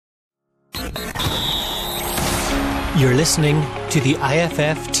You're listening to the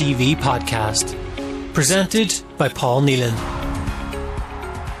IFF TV podcast, presented by Paul Nealon.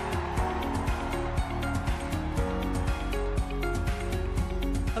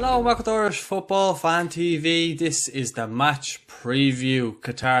 Hello, welcome to Irish Football Fan TV. This is the match preview.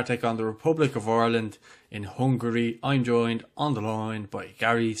 Qatar take on the Republic of Ireland in Hungary. I'm joined on the line by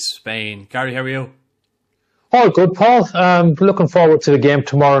Gary Spain. Gary, how are you? All good, Paul. Looking forward to the game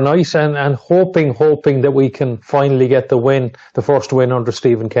tomorrow night and hoping that we can finally get the first win under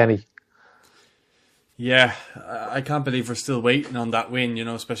Stephen Kenny. Yeah, I can't believe we're still waiting on that win,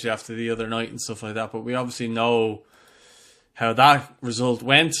 especially after the other night and stuff like that. But we obviously know how that result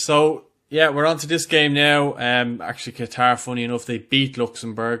went. So, yeah, we're on to this game now. Actually, Qatar, funny enough, they beat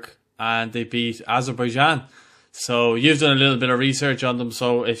Luxembourg and they beat Azerbaijan. So you've done a little bit of research on them.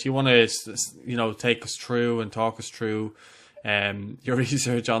 So if you want to, take us through and talk us through your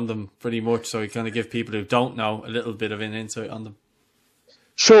research on them pretty much, so you kind of give people who don't know a little bit of an insight on them.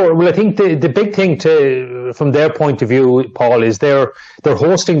 Sure. Well, I think the big thing from their point of view, Paul, is they're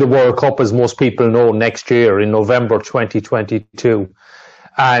hosting the World Cup, as most people know, next year in November 2022.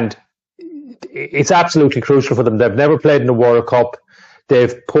 And it's absolutely crucial for them. They've never played in the World Cup.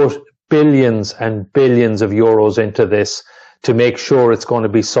 They've put billions and billions of euros into this to make sure it's going to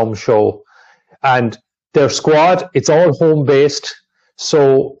be some show. And their squad, it's all home based.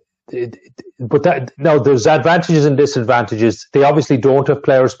 So, now there's advantages and disadvantages. They obviously don't have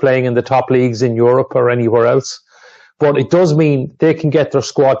players playing in the top leagues in Europe or anywhere else, but it does mean they can get their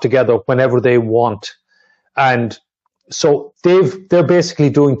squad together whenever they want. And so they're basically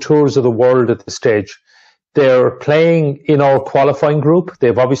doing tours of the world at this stage. They're playing in our qualifying group.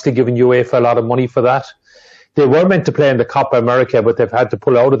 They've obviously given UEFA a lot of money for that. They were meant to play in the Copa America, but they've had to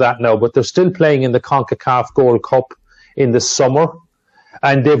pull out of that now. But they're still playing in the CONCACAF Gold Cup in the summer.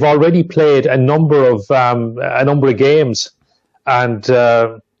 And they've already played a number of games. And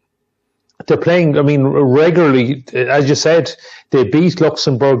they're playing, regularly. As you said, they beat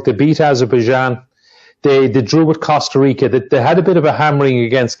Luxembourg, they beat Azerbaijan. They drew with Costa Rica. They had a bit of a hammering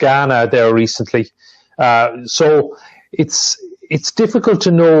against Ghana there recently. So it's difficult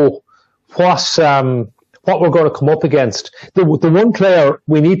to know what we're going to come up against. The one player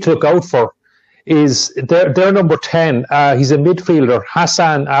we need to look out for is their number 10. He's a midfielder,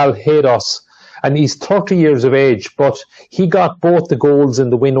 Hassan Al-Hados, and he's 30 years of age, but he got both the goals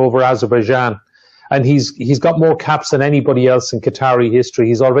in the win over Azerbaijan, and he's got more caps than anybody else in Qatari history.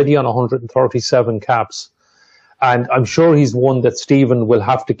 He's already on 137 caps, and I'm sure he's one that Stephen will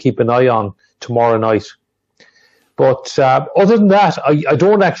have to keep an eye on tomorrow night. But other than that, I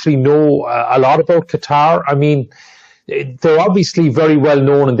don't actually know a lot about Qatar. They're obviously very well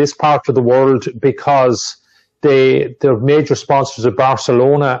known in this part of the world because their major sponsors are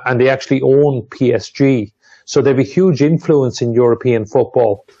Barcelona and they actually own PSG. So they have a huge influence in European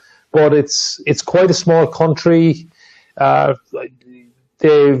football. But it's quite a small country.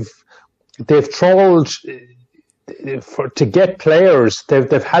 They've trawled to get players.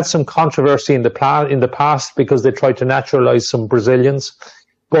 They've had some controversy in the past because they tried to naturalize some Brazilians,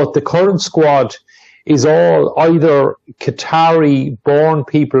 but the current squad is all either Qatari-born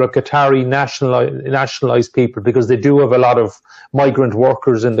people or Qatari nationalized people, because they do have a lot of migrant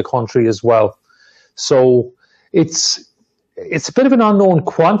workers in the country as well. So it's a bit of an unknown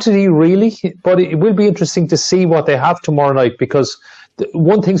quantity, really, but it will be interesting to see what they have tomorrow night, because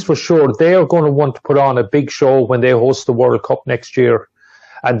one thing's for sure, they are going to want to put on a big show when they host the World Cup next year,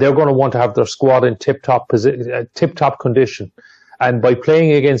 and they're going to want to have their squad in tip-top condition. And by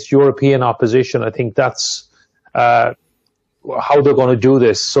playing against European opposition, I think that's how they're going to do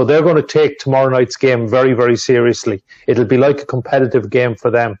this. So they're going to take tomorrow night's game very, very seriously. It'll be like a competitive game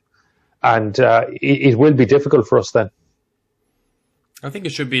for them, and it will be difficult for us then. I think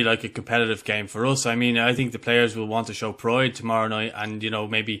it should be like a competitive game for us. I think the players will want to show pride tomorrow night and,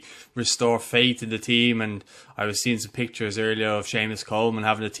 maybe restore faith in the team. And I was seeing some pictures earlier of Seamus Coleman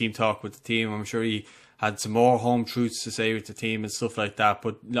having a team talk with the team. I'm sure he had some more home truths to say with the team and stuff like that.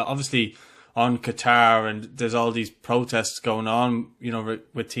 But obviously on Qatar, and there's all these protests going on,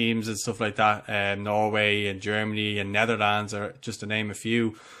 with teams and stuff like that. Norway and Germany and Netherlands, are just to name a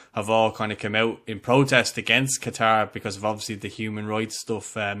few, have all kind of come out in protest against Qatar because of obviously the human rights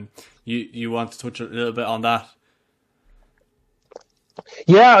stuff. You want to touch a little bit on that?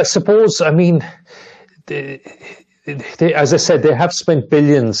 Yeah, I suppose. As I said, they have spent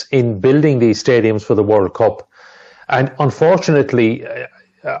billions in building these stadiums for the World Cup. And unfortunately,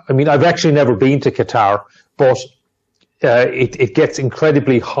 I've actually never been to Qatar, but it gets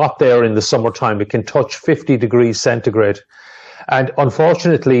incredibly hot there in the summertime. It can touch 50 degrees centigrade. And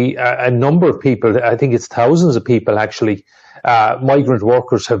unfortunately, a number of people, I think it's thousands of people actually, migrant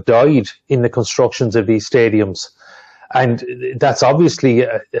workers have died in the constructions of these stadiums. And that's obviously,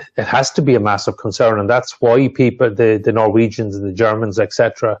 it has to be a massive concern. And that's why people, the Norwegians and the Germans,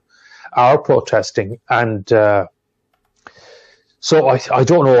 etc., are protesting. And so I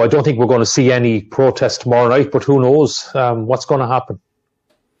don't know. I don't think we're going to see any protest tomorrow night, but who knows what's going to happen.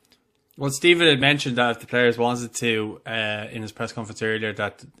 Well, Stephen had mentioned that if the players wanted to, in his press conference earlier,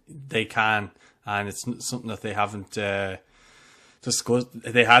 that they can, and it's something that they haven't discussed.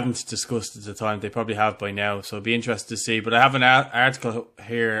 They hadn't discussed at the time. They probably have by now, so it'll be interesting to see. But I have an article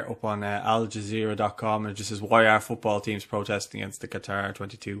here up on AlJazeera.com, and it just says, why are football teams protesting against the Qatar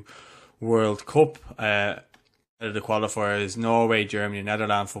 22 World Cup? The qualifiers, Norway, Germany, and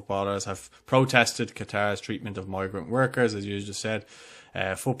Netherlands footballers have protested Qatar's treatment of migrant workers, as you just said.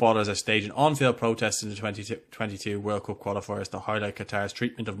 Footballers are staging on-field protests in the 2022 World Cup qualifiers to highlight Qatar's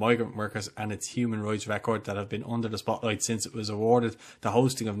treatment of migrant workers and its human rights record that have been under the spotlight since it was awarded the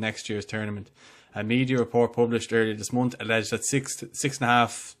hosting of next year's tournament. A media report published earlier this month alleged that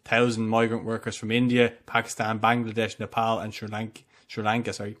 6,500 migrant workers from India, Pakistan, Bangladesh, Nepal and Sri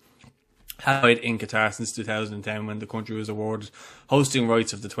Lanka have died in Qatar since 2010, when the country was awarded hosting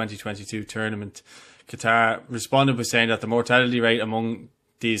rights of the 2022 tournament. Qatar responded by saying that the mortality rate among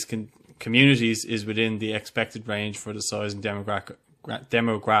these communities is within the expected range for the size and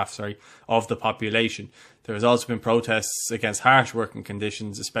demograph of the population. There has also been protests against harsh working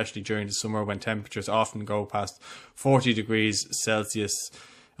conditions, especially during the summer when temperatures often go past 40 degrees Celsius,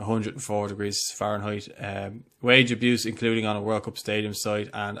 104 degrees Fahrenheit, wage abuse, including on a World Cup stadium site,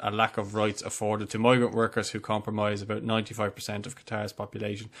 and a lack of rights afforded to migrant workers who comprise about 95% of Qatar's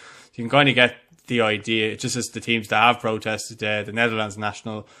population. So you can kind of get the idea. It just as the teams that have protested, the Netherlands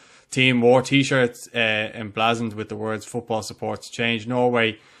national team wore T-shirts emblazoned with the words "Football supports change."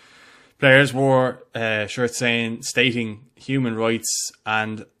 Norway players wore shirts stating human rights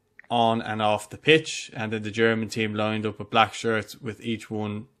and on and off the pitch, and then the German team lined up with black shirts with each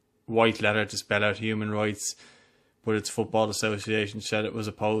one white letter to spell out human rights, but its football association said it was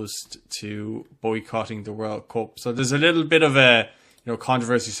opposed to boycotting the World Cup. So there's a little bit of a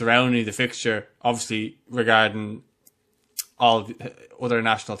controversy surrounding the fixture, obviously regarding all other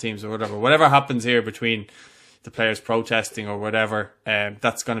national teams or whatever happens here between the players protesting or whatever,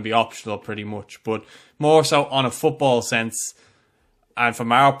 that's going to be optional pretty much, but more so on a football sense. And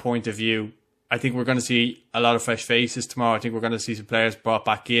from our point of view, I think we're going to see a lot of fresh faces tomorrow. I think we're going to see some players brought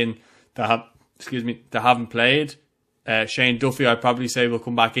back in that haven't played. Shane Duffy, I'd probably say, will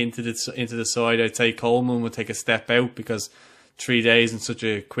come back into the side. I'd say Coleman will take a step out because 3 days in such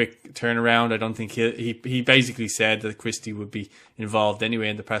a quick turnaround. I don't think he basically said that Christie would be involved anyway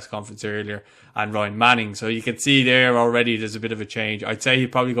in the press conference earlier, and Ryan Manning. So you can see there already there's a bit of a change. I'd say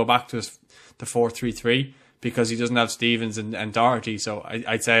he'd probably go back to the 4-3-3 because he doesn't have Stevens and Doherty. So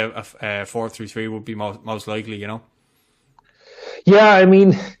I'd say a 4-3-3 would be most likely, Yeah, I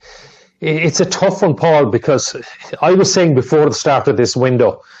mean, it's a tough one, Paul, because I was saying before the start of this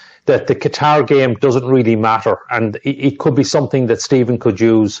window that the Qatar game doesn't really matter, and it could be something that Stephen could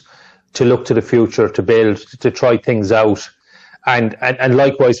use to look to the future, to build, to try things out, and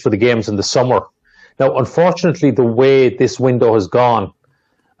likewise for the games in the summer. Now, unfortunately, the way this window has gone,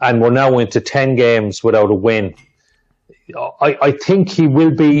 and we're now into 10 games without a win, I think he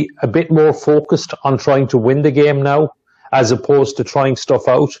will be a bit more focused on trying to win the game now, as opposed to trying stuff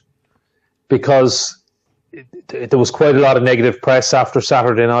out, because there was quite a lot of negative press after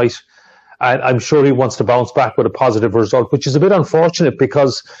Saturday night, and I'm sure he wants to bounce back with a positive result, which is a bit unfortunate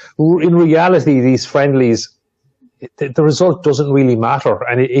because in reality, these friendlies, the result doesn't really matter,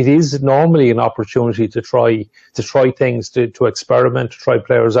 and it is normally an opportunity to try things, to experiment, to try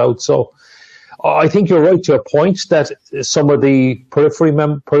players out. So I think you're right to a point that some of the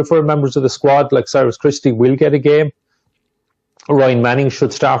peripheral members of the squad, like Cyrus Christie, will get a game. Ryan Manning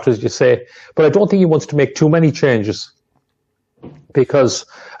should start, as you say, but I don't think he wants to make too many changes because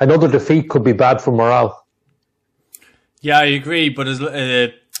another defeat could be bad for morale. Yeah, I agree, but as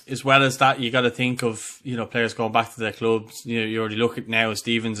well as that, you got to think of players going back to their clubs. You already look at now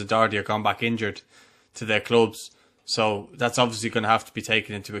Stevens and Doherty are going back injured to their clubs, so that's obviously going to have to be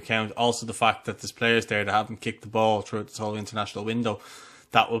taken into account. Also, the fact that there's players there that haven't kicked the ball throughout this whole international window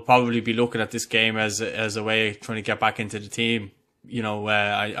that will probably be looking at this game as a way of trying to get back into the team.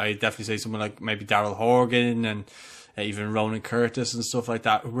 I definitely say someone like maybe Daryl Horgan and even Ronan Curtis and stuff like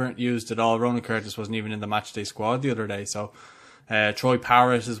that who weren't used at all. Ronan Curtis wasn't even in the matchday squad the other day. So Troy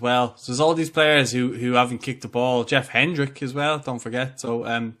Parrott as well. So there's all these players who haven't kicked the ball. Jeff Hendrick as well, don't forget. So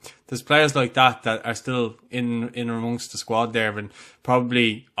there's players like that are still in amongst the squad there, and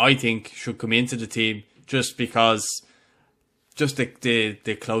probably I think should come into the team just because just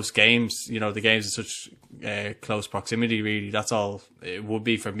the close games, you know, the games in such close proximity, really. That's all it would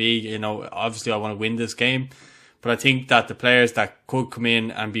be for me. You know, obviously I want to win this game, but I think that the players that could come in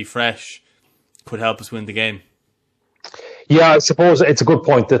and be fresh could help us win the game. Yeah, I suppose it's a good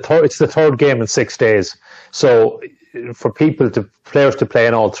point. It's the third game in 6 days. So for players to play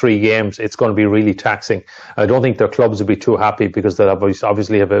in all 3 games, it's going to be really taxing. I don't think their clubs will be too happy because they'll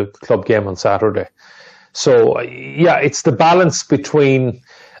obviously have a club game on Saturday. So yeah, it's the balance between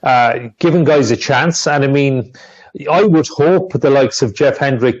giving guys a chance. And I mean, I would hope the likes of Jeff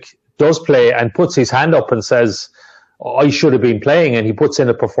Hendrick does play and puts his hand up and says, I should have been playing, and he puts in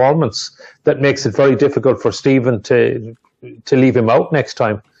a performance that makes it very difficult for Stephen to leave him out next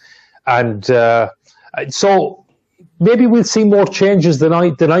time. And so maybe we'll see more changes than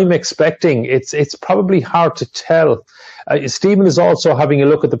I'm expecting. It's probably hard to tell. Stephen is also having a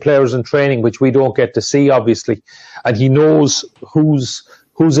look at the players in training, which we don't get to see, obviously, and he knows who's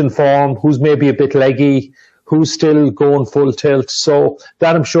in form, who's maybe a bit leggy, who's still going full tilt. So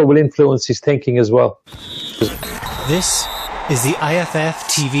that, I'm sure, will influence his thinking as well. This is the IFF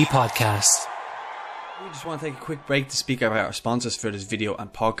TV podcast. We just want to take a quick break to speak about our sponsors for this video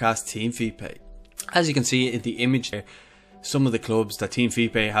and podcast, Team Fipe. As you can see in the image here, some of the clubs that Team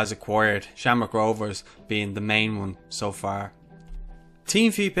Fipe has acquired, Shamrock Rovers being the main one so far.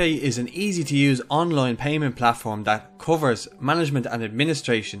 Team Fipe is an easy to use online payment platform that covers management and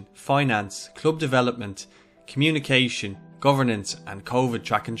administration, finance, club development, communication, governance and COVID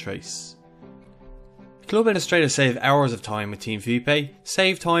track and trace. Club administrators save hours of time with Team Fipe,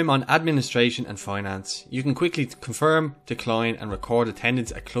 save time on administration and finance. You can quickly confirm, decline and record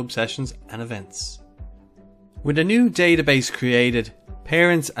attendance at club sessions and events. With a new database created,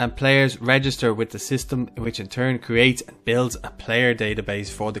 parents and players register with the system, which in turn creates and builds a player database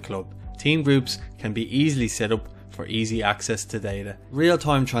for the club. Team groups can be easily set up for easy access to data.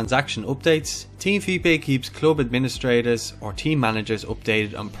 Real-time transaction updates. Team Fipe keeps club administrators or team managers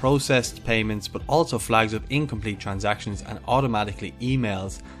updated on processed payments, but also flags up incomplete transactions and automatically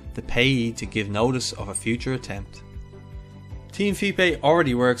emails the payee to give notice of a future attempt. Team Fipe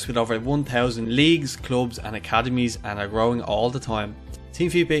already works with over 1,000 leagues, clubs and academies and are growing all the time. Team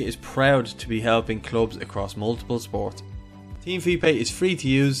Fipe is proud to be helping clubs across multiple sports. Team Fipe is free to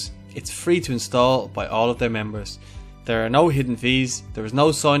use, it's free to install by all of their members. There are no hidden fees, there is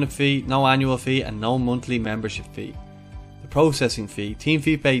no sign-up fee, no annual fee and no monthly membership fee. The processing fee. Team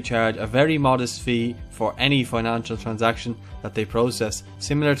Fipe charge a very modest fee for any financial transaction that they process,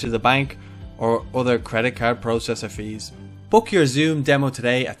 similar to the bank or other credit card processor fees. Book your Zoom demo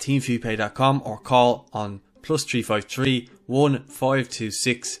today at teamfipe.com or call on +353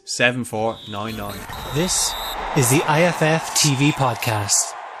 1526 7499. This is the IFF TV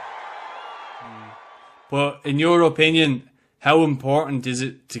podcast. But in your opinion, how important is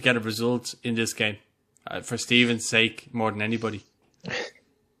it to get a result in this game? For Stephen's sake, more than anybody.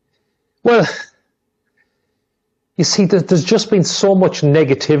 Well, you see, there's just been so much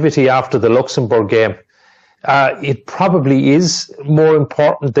negativity after the Luxembourg game. It probably is more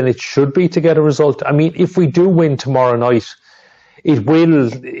important than it should be to get a result. I mean, if we do win tomorrow night, we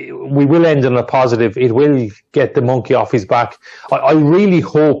will end on a positive. It will get the monkey off his back. I really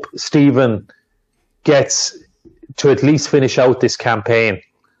hope Stephen gets to at least finish out this campaign.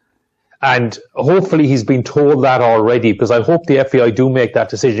 And hopefully he's been told that already, because I hope the FAI do make that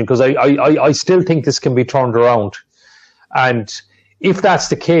decision, because I still think this can be turned around. And if that's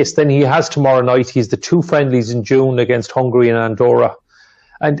the case, then he has tomorrow night. He's the 2 friendlies in June against Hungary and Andorra.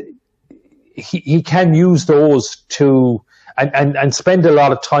 And he can use those to and spend a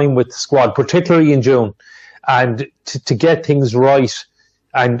lot of time with the squad, particularly in June, and to get things right.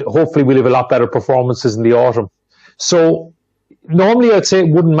 And hopefully we'll have a lot better performances in the autumn. So normally I'd say it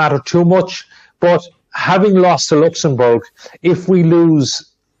wouldn't matter too much, but having lost to Luxembourg, if we lose,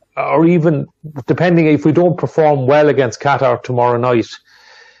 or even depending if we don't perform well against Qatar tomorrow night,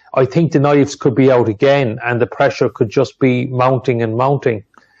 I think the knives could be out again and the pressure could just be mounting and mounting.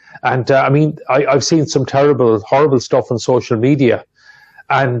 And I mean, I've seen some terrible, horrible stuff on social media,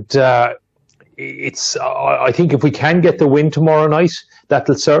 and I think if we can get the win tomorrow night,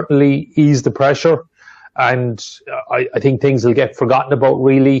 that'll certainly ease the pressure, and I think things will get forgotten about,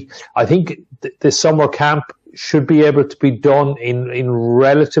 really. I think the summer camp should be able to be done in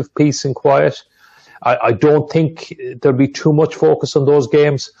relative peace and quiet. I don't think there'll be too much focus on those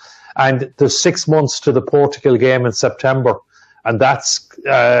games, and there's 6 months to the Portugal game in September. And that's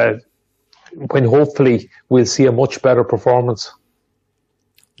when hopefully we'll see a much better performance.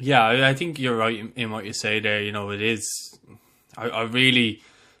 Yeah, I think you're right in what you say there. You know, it is. I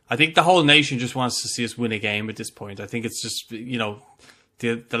think the whole nation just wants to see us win a game at this point. I think it's just, you know,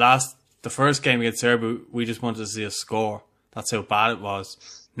 the first game against Serbia, we just wanted to see us score. That's how bad it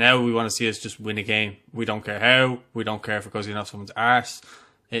was. Now we want to see us just win a game. We don't care how. We don't care if it goes in off someone's arse.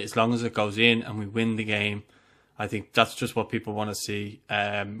 As long as it goes in and we win the game, I think that's just what people want to see.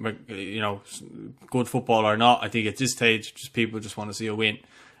 You know, good football or not, I think at this stage, just people just want to see a win,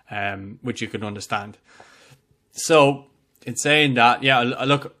 which you can understand. So, in saying that, yeah,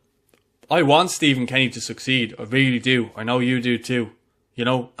 look, I want Stephen Kenny to succeed. I really do. I know you do too. You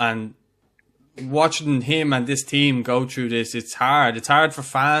know, and watching him and this team go through this, it's hard. It's hard for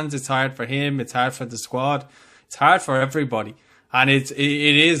fans. It's hard for him. It's hard for the squad. It's hard for everybody. And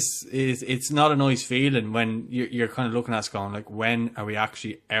it's not a nice feeling when you're kind of looking at us going like, when are we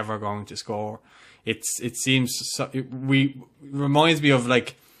actually ever going to score? It reminds me of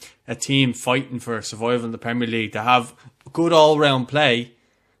like a team fighting for survival in the Premier League. They have good all round play,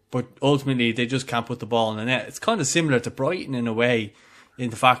 but ultimately they just can't put the ball in the net. It's kind of similar to Brighton in a way. In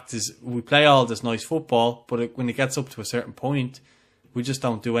the fact is, we play all this nice football, but when it gets up to a certain point, we just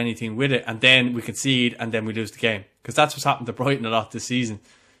don't do anything with it, and then we concede, and then we lose the game. Because that's what's happened to Brighton a lot this season.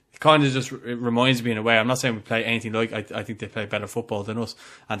 It kind of just it reminds me in a way. I'm not saying we play anything like. I think they play better football than us,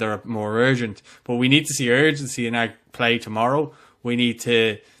 and they're more urgent. But we need to see urgency in our play tomorrow. We need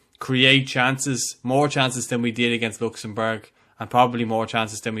to create chances, more chances than we did against Luxembourg, and probably more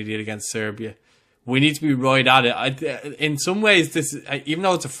chances than we did against Serbia. We need to be right at it. In some ways, this, even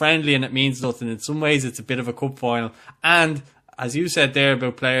though it's a friendly and it means nothing, in some ways it's a bit of a cup final. And as you said there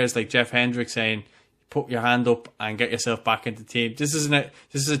about players like Jeff Hendrick saying, put your hand up and get yourself back into the team. This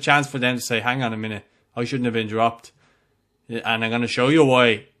is a chance for them to say, hang on a minute, I shouldn't have been dropped. And I'm going to show you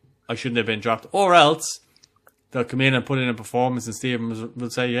why I shouldn't have been dropped. Or else they'll come in and put in a performance and Stephen will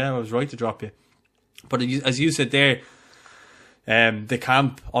say, yeah, I was right to drop you. But as you said there, the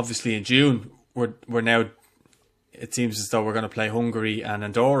camp, obviously in June, we're now, it seems as though we're going to play Hungary and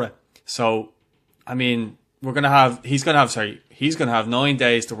Andorra. So, I mean, he's going to have 9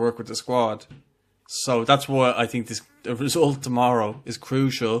 days to work with the squad. So that's why I think the result tomorrow is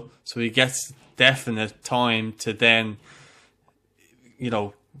crucial. So he gets definite time to then, you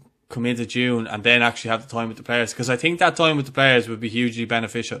know, come into June and then actually have the time with the players. Because I think that time with the players would be hugely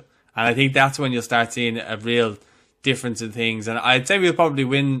beneficial. And I think that's when you'll start seeing a real difference in things. And I'd say we'll probably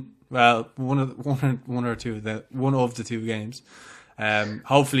win, well, one of the two games.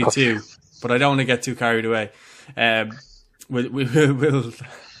 Hopefully two. But I don't want to get too carried away. We'll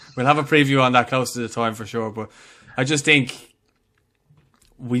have a preview on that close to the time for sure. But I just think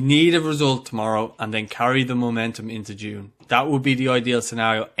we need a result tomorrow and then carry the momentum into June. That would be the ideal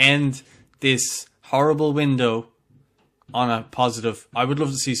scenario. End this horrible window on a positive. I would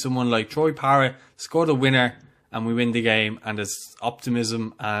love to see someone like Troy Parrott score the winner and we win the game, and there's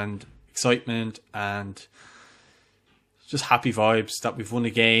optimism and excitement and just happy vibes that we've won a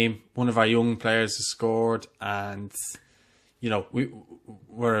game. One of our young players has scored, and you know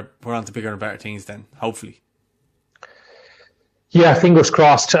we're on to bigger and better things then, hopefully. Yeah, fingers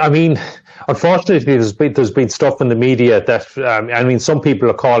crossed. I mean, unfortunately, there's been stuff in the media that some people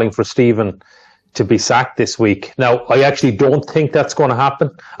are calling for Stephen to be sacked this week. Now, I actually don't think that's going to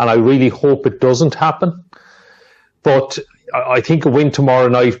happen, and I really hope it doesn't happen. But I think a win tomorrow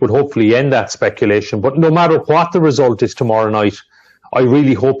night would hopefully end that speculation. But no matter what the result is tomorrow night, I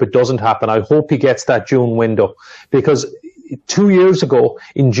really hope it doesn't happen. I hope he gets that June window, because 2 years ago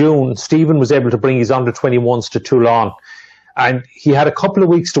in June, Stephen was able to bring his under-21s to Toulon. And he had a couple of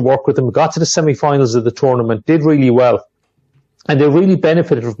weeks to work with them, got to the semi-finals of the tournament, did really well. And they really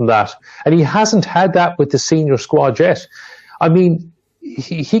benefited from that. And he hasn't had that with the senior squad yet. I mean,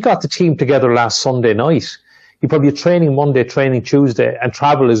 he got the team together last Sunday night. He probably had training Monday, training Tuesday, and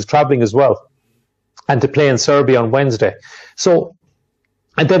travelling as well. And to play in Serbia on Wednesday. So,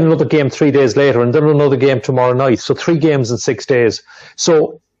 and then another game 3 days later, and then another game tomorrow night. So 3 games in 6 days.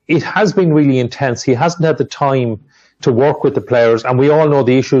 So it has been really intense. He hasn't had the time to work with the players, and we all know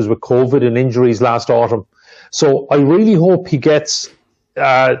the issues with COVID and injuries last autumn. So I really hope he gets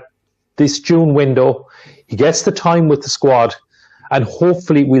this June window, he gets the time with the squad, and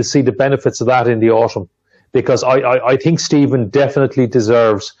hopefully we'll see the benefits of that in the autumn, because I think Stephen definitely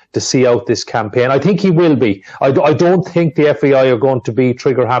deserves to see out this campaign. I think he will be. I don't think the FAI are going to be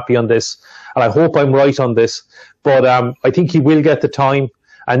trigger happy on this, and I hope I'm right on this, but I think he will get the time.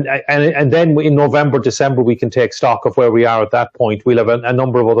 And then in November, December, we can take stock of where we are at that point. We'll have a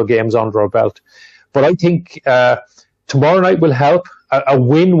number of other games under our belt. But I think tomorrow night will help. A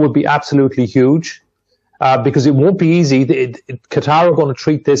win would be absolutely huge. Because it won't be easy. Qatar are going to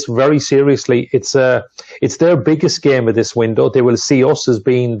treat this very seriously. It's their biggest game of this window. They will see us as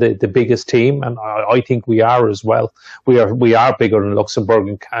being the biggest team, and I think we are as well. We are bigger than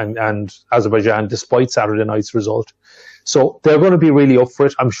Luxembourg and Azerbaijan, despite Saturday night's result. So they're going to be really up for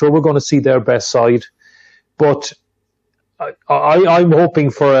it. I'm sure we're going to see their best side, but I'm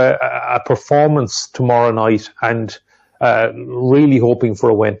hoping for a performance tomorrow night, and really hoping for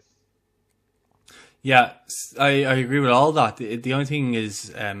a win. Yeah, I agree with all that. The only thing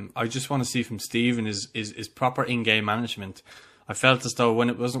is, I just want to see from Stephen is proper in-game management. I felt as though when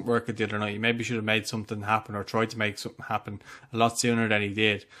it wasn't working the other night, he maybe should have made something happen or tried to make something happen a lot sooner than he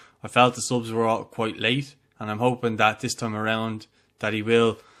did. I felt the subs were all quite late, and I'm hoping that this time around that he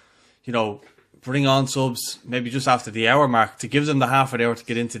will, bring on subs maybe just after the hour mark to give them the half an hour to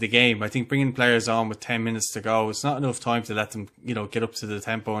get into the game. I think bringing players on with 10 minutes to go, it's not enough time to let them, get up to the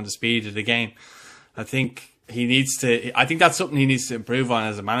tempo and the speed of the game. I think I think that's something he needs to improve on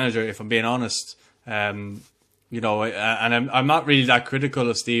as a manager, if I'm being honest. And I'm not really that critical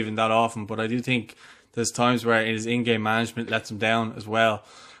of Stephen that often, but I do think there's times where his in-game management lets him down as well.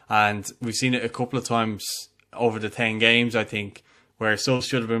 And we've seen it a couple of times over the 10 games, I think, where subs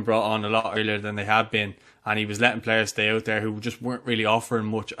should have been brought on a lot earlier than they have been. And he was letting players stay out there who just weren't really offering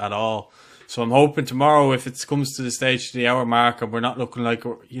much at all. So I'm hoping tomorrow, if it comes to the stage, to the hour mark, and we're not looking like,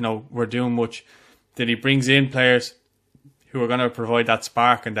 we're doing much, that he brings in players who are going to provide that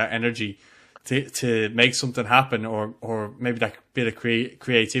spark and that energy to make something happen, or maybe that bit of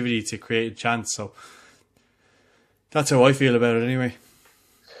creativity to create a chance. So that's how I feel about it anyway.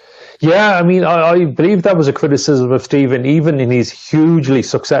 Yeah, I mean, I believe that was a criticism of Stephen, even in his hugely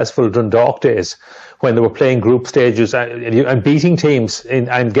successful Dundalk days, when they were playing group stages and beating teams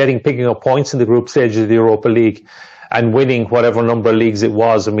and picking up points in the group stages of the Europa League, and winning whatever number of leagues it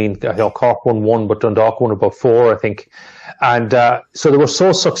was. I mean, Cork won one, but Dundalk won about 4, I think. And so they were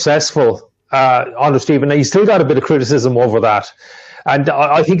so successful under Stephen. Now, he still got a bit of criticism over that. And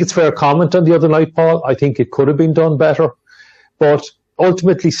I think it's fair comment on the other night, Paul. I think it could have been done better. But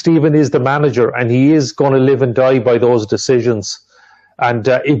ultimately, Stephen is the manager, and he is going to live and die by those decisions. And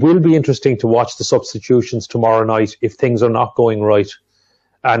it will be interesting to watch the substitutions tomorrow night if things are not going right.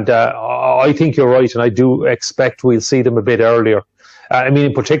 And I think you're right, and I do expect we'll see them a bit earlier.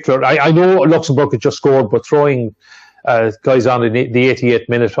 In particular, I know Luxembourg had just scored, but throwing guys on in the 88th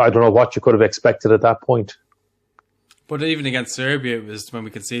minute, I don't know what you could have expected at that point. But even against Serbia, it was when we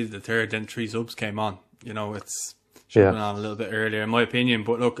conceded the third, then 3 subs came on. It's should have been on a little bit earlier, in my opinion.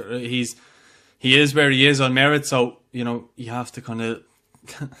 But look, he is where he is on merit, so you have to kind of.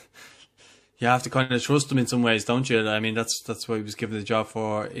 You have to kind of trust him in some ways, don't you? I mean, that's what he was given the job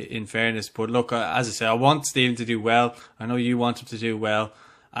for, in fairness. But look, as I say, I want Stephen to do well. I know you want him to do well.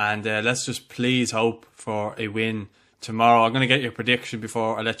 And let's just please hope for a win tomorrow. I'm going to get your prediction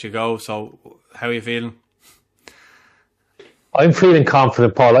before I let you go. So how are you feeling? I'm feeling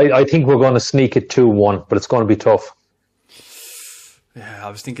confident, Paul. I think we're going to sneak it 2-1, but it's going to be tough. Yeah, I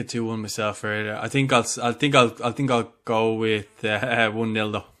was thinking 2-1 myself earlier. I think I'll go with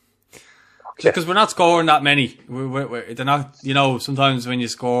 1-0 though. Because we're not scoring that many. They're not, sometimes when you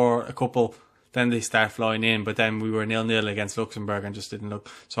score a couple, then they start flying in. But then we were 0-0 against Luxembourg and just didn't look.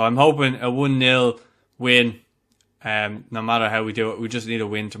 So I'm hoping a 1-0 win. No matter how we do it, we just need a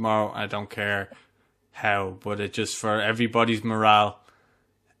win tomorrow. I don't care how, but it just for everybody's morale,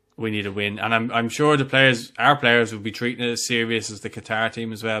 we need a win. And I'm sure our players will be treating it as serious as the Qatar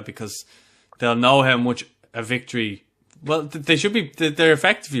team as well, because they'll know how much a victory. Well, they're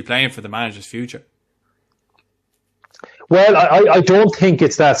effectively playing for the manager's future. Well, I don't think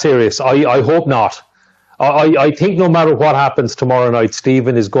it's that serious. I hope not. I think no matter what happens tomorrow night,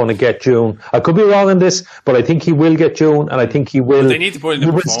 Stephen is going to get June. I could be wrong in this, but I think he will get June, and I think he will. They need to put in he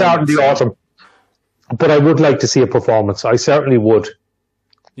will start in the autumn. But I would like to see a performance. I certainly would.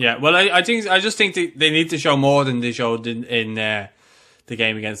 Yeah, well, I just think they need to show more than they showed in the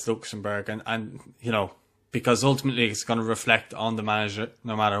game against Luxembourg, and because ultimately it's going to reflect on the manager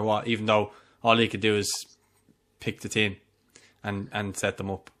no matter what, even though all he could do is pick the team and set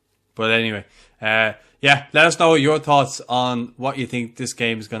them up. But anyway, let us know your thoughts on what you think this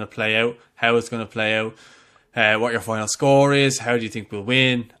game is going to play out, how it's going to play out, what your final score is, how do you think we'll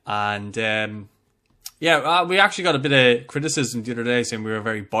win, and we actually got a bit of criticism the other day saying we were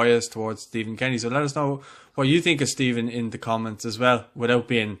very biased towards Stephen Kenny. So let us know what you think of Stephen in the comments as well, without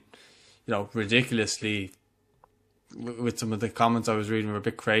being, ridiculously. With some of the comments I was reading were a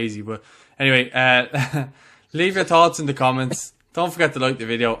bit crazy, but anyway, leave your thoughts in the comments. Don't forget to like the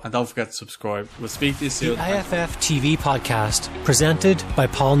video and don't forget to subscribe. We'll speak to you soon. The IFF TV podcast, presented by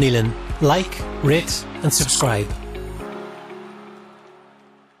Paul Nealon. Like, rate, and subscribe.